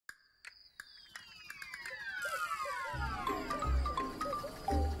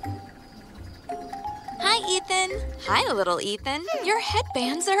Hi, little Ethan. Your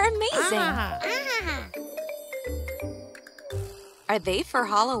headbands are amazing. Are they for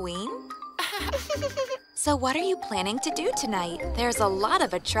Halloween? So what are you planning to do tonight? There's a lot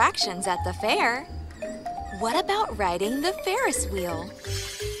of attractions at the fair. What about riding the Ferris wheel?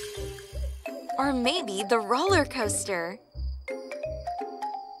 Or maybe the roller coaster?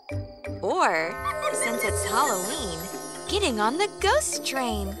 Or, since it's Halloween, getting on the ghost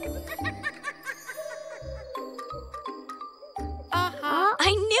train.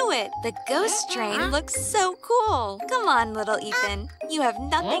 I knew it! The ghost train looks so cool. Come on, little Ethan. You have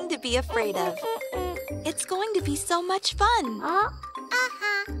nothing to be afraid of. It's going to be so much fun.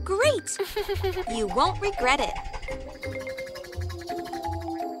 Great! You won't regret it.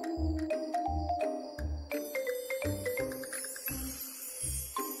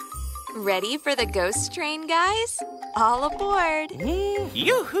 Ready for the ghost train, guys? All aboard!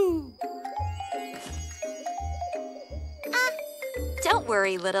 Yoo-hoo! Don't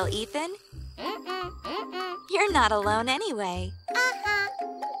worry, little Ethan. You're not alone anyway.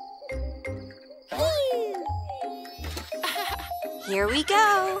 Here we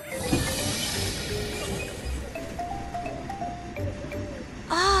go.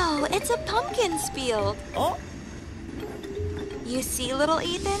 Oh, it's a pumpkin's field. Oh. You see, little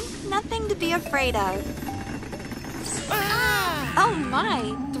Ethan? Nothing to be afraid of. Oh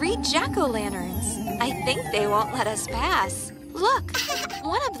my, 3 jack-o'-lanterns. I think they won't let us pass. Look,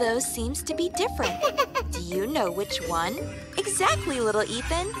 one of those seems to be different. Do you know which one? Exactly, little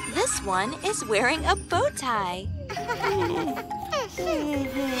Ethan. This one is wearing a bow tie.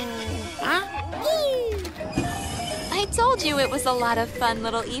 I told you it was a lot of fun,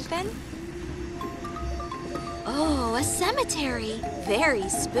 little Ethan. Oh, a cemetery. Very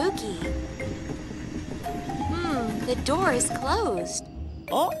spooky. The door is closed.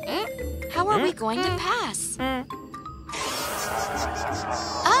 Oh. How are we going to pass?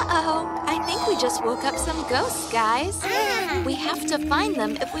 Uh-oh, I think we just woke up some ghosts, guys. We have to find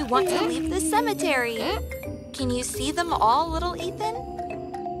them if we want to leave the cemetery. Can you see them all, little Ethan?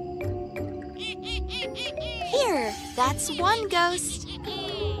 Here, that's one ghost.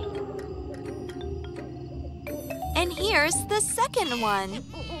 And here's the second one.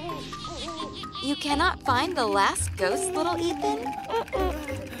 You cannot find the last ghost, little Ethan?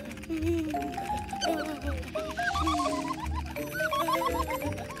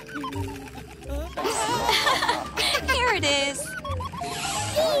 Here it is.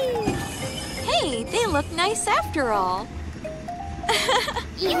 Hey, they look nice after all.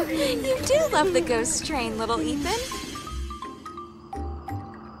 You do love the ghost train, little Ethan.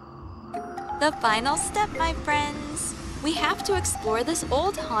 The final step, my friends. We have to explore this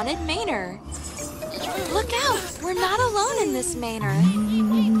old haunted manor. Look out! We're not alone in this manor.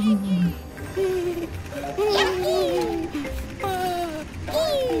 Phew!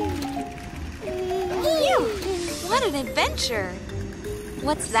 What an adventure!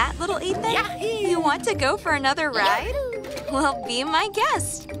 What's that, little Ethan? You want to go for another ride? Well, be my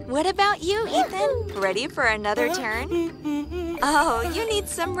guest. What about you, Ethan? Ready for another turn? Oh, you need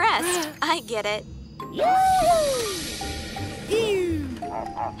some rest. I get it.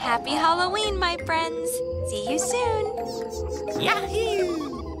 Happy Halloween, my friends. See you soon. Yahoo!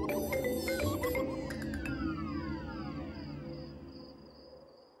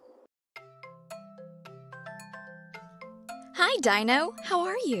 Hi, Dino. How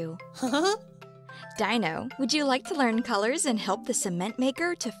are you? Dino, would you like to learn colors and help the cement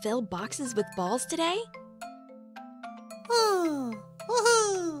maker to fill boxes with balls today?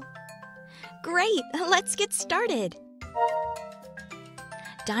 Great! Let's get started.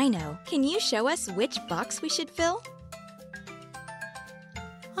 Dino, can you show us which box we should fill?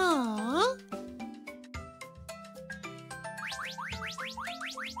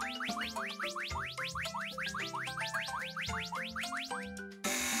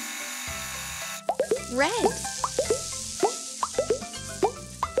 Red.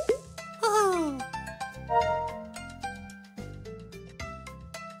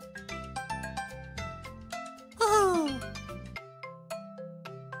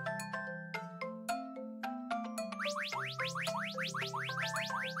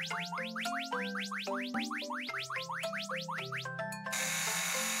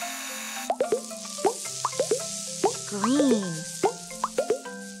 Green.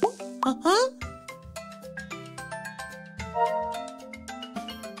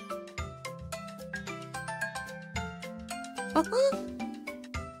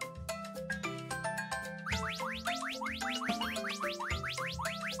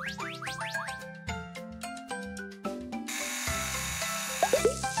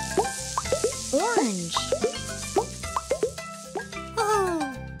 Orange.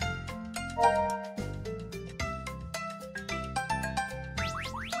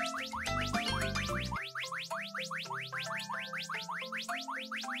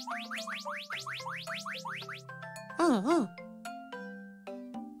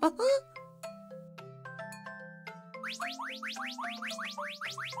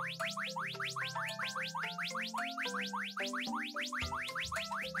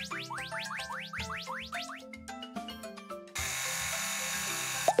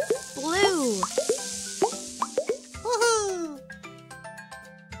 Blue.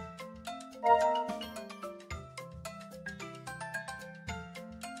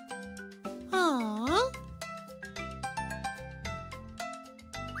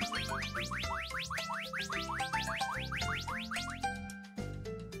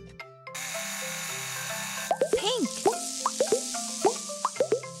 Pink.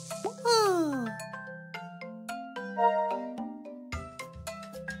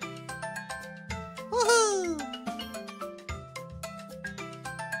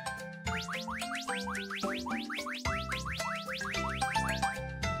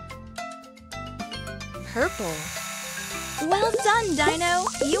 Purple. Well done, Dino!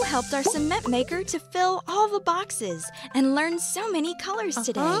 You helped our cement maker to fill all the boxes and learn so many colors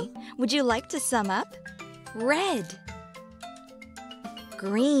today. Would you like to sum up? Red,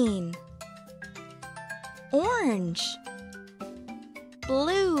 green, orange,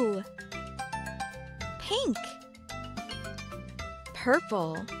 blue, pink,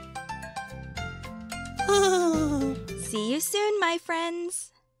 purple. See you soon, my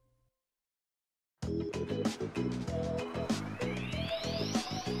friends.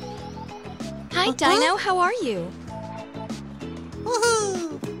 Hi, Dino. How are you?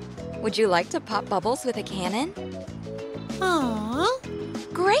 Would you like to pop bubbles with a cannon?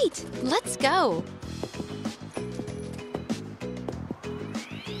 Great! Let's go!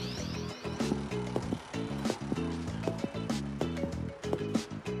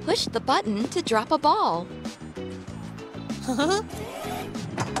 Push the button to drop a ball.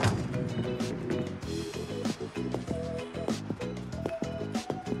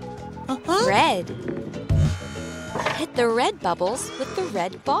 Red. Hit the red bubbles with the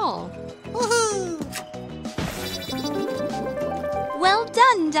red ball. Well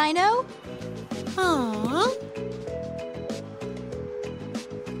done, Dino!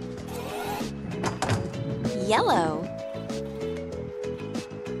 Yellow.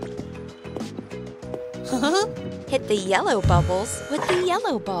 Hit the yellow bubbles with the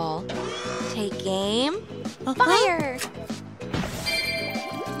yellow ball. Take aim. Fire!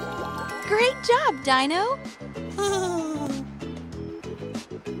 Great job, Dino!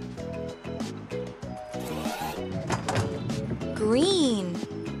 Green.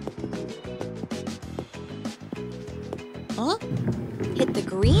 Hit the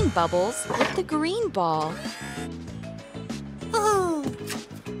green bubbles with the green ball.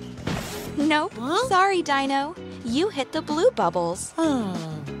 Nope, sorry, Dino. You hit the blue bubbles.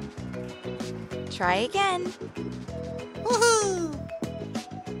 Try again.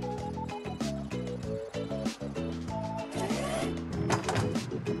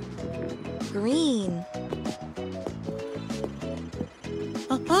 Green.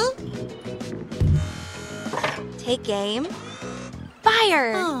 Take aim.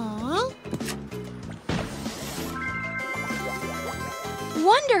 Fire!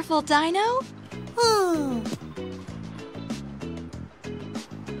 Wonderful, Dino!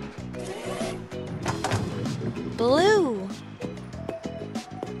 Blue.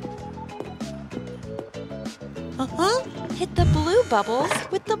 Hit the blue bubbles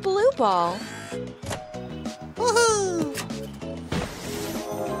with the blue ball.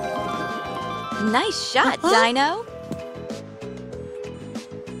 Nice shot, Dino!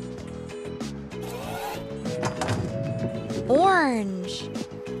 Orange.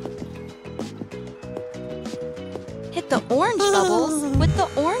 Hit the orange bubbles with the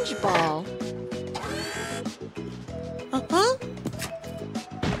orange ball.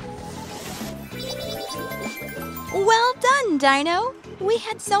 Well done, Dino! We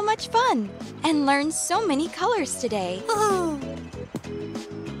had so much fun and learned so many colors today.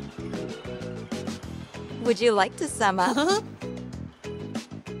 Would you like to sum up?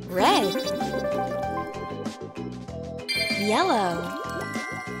 Red. Yellow.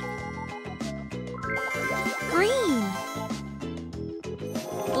 Green.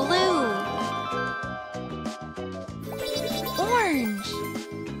 Blue. Orange.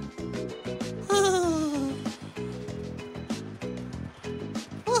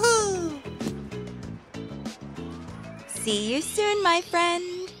 See you soon, my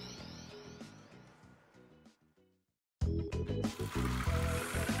friend.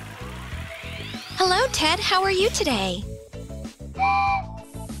 Hello, Ted. How are you today?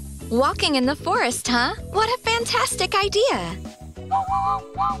 Walking in the forest, huh? What a fantastic idea!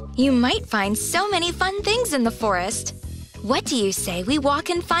 You might find so many fun things in the forest. What do you say we walk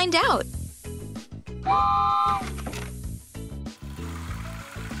and find out?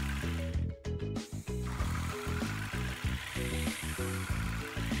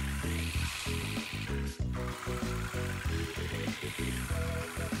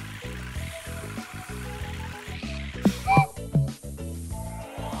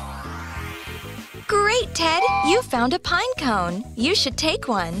 Great, Ted! You found a pine cone. You should take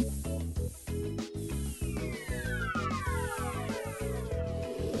one.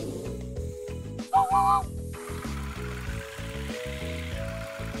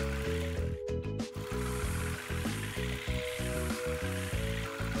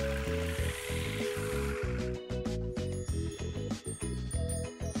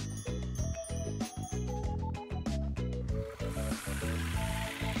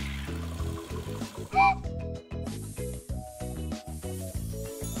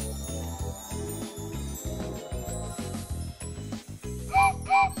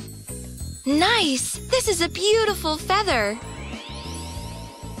 Nice! This is a beautiful feather.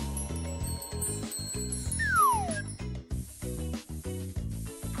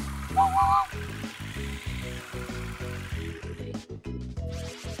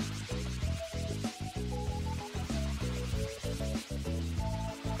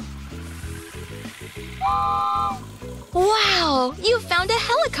 Wow! You found a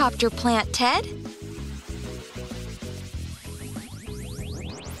helicopter plant, Ted.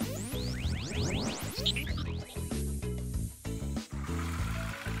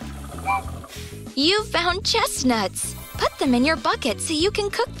 You found chestnuts. Put them in your bucket so you can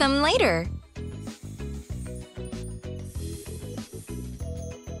cook them later.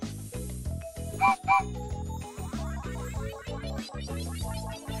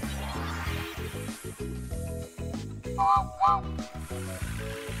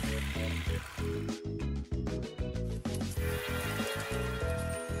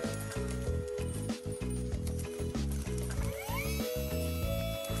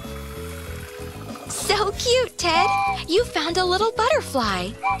 So cute, Ted! You found a little butterfly.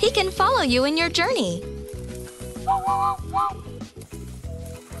 He can follow you in your journey.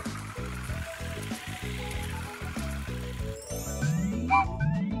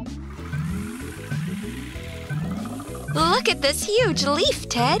 Look at this huge leaf,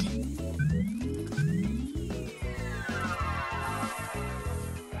 Ted.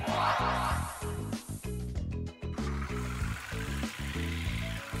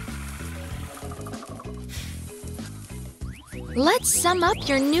 Let's sum up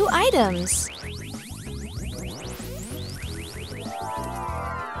your new items.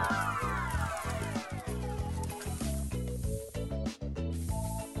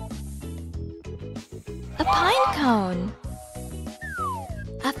 A pine cone.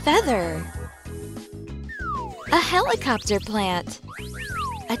 A feather. A helicopter plant.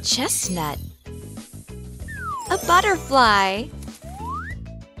 A chestnut. A butterfly.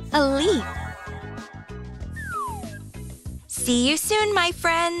 A leaf. See you soon, my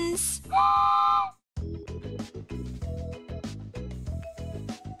friends!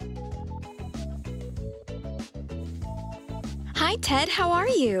 Hi, Ted. How are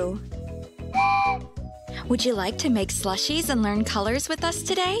you? Would you like to make slushies and learn colors with us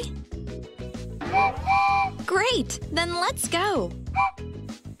today? Great! Then let's go!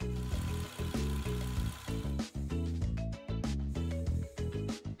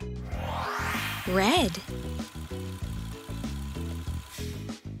 Red.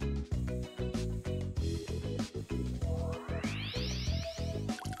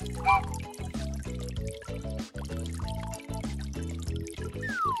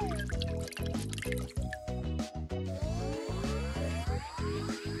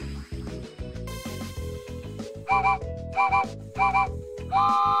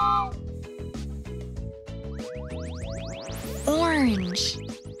 Orange.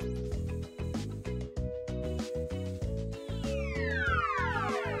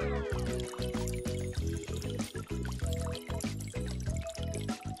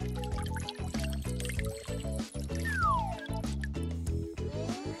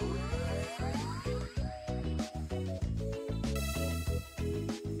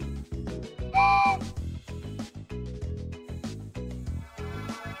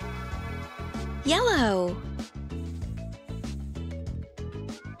 Yellow.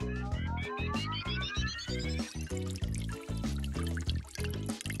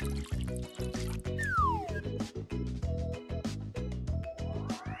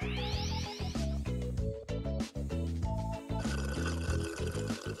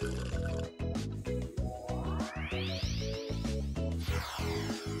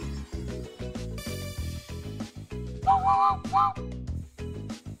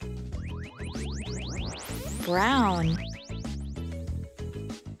 Brown.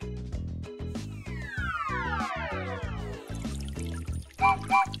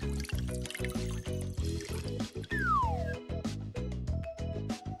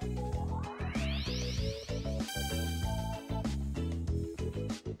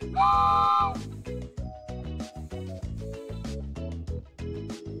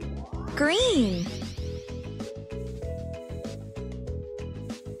 Green.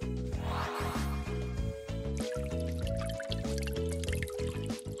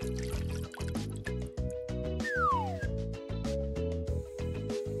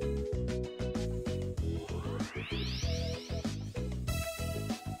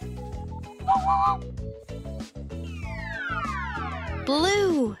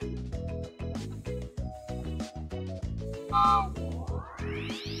 Blue.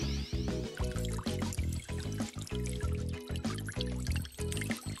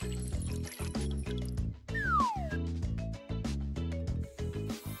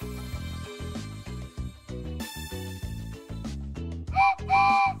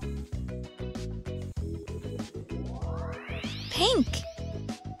 Pink.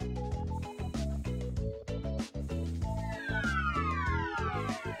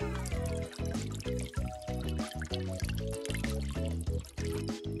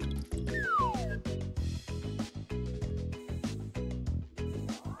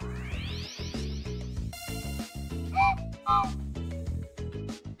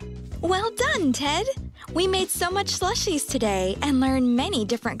 Well done, Ted! We made so much slushies today and learned many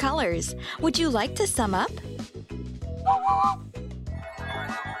different colors. Would you like to sum up?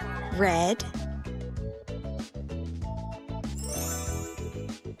 Red,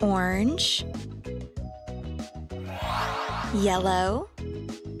 orange, yellow,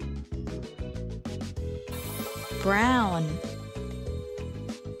 brown,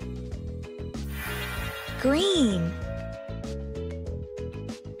 green,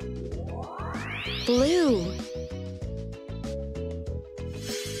 blue,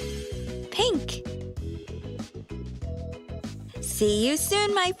 pink. See you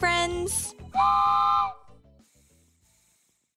soon, my friends!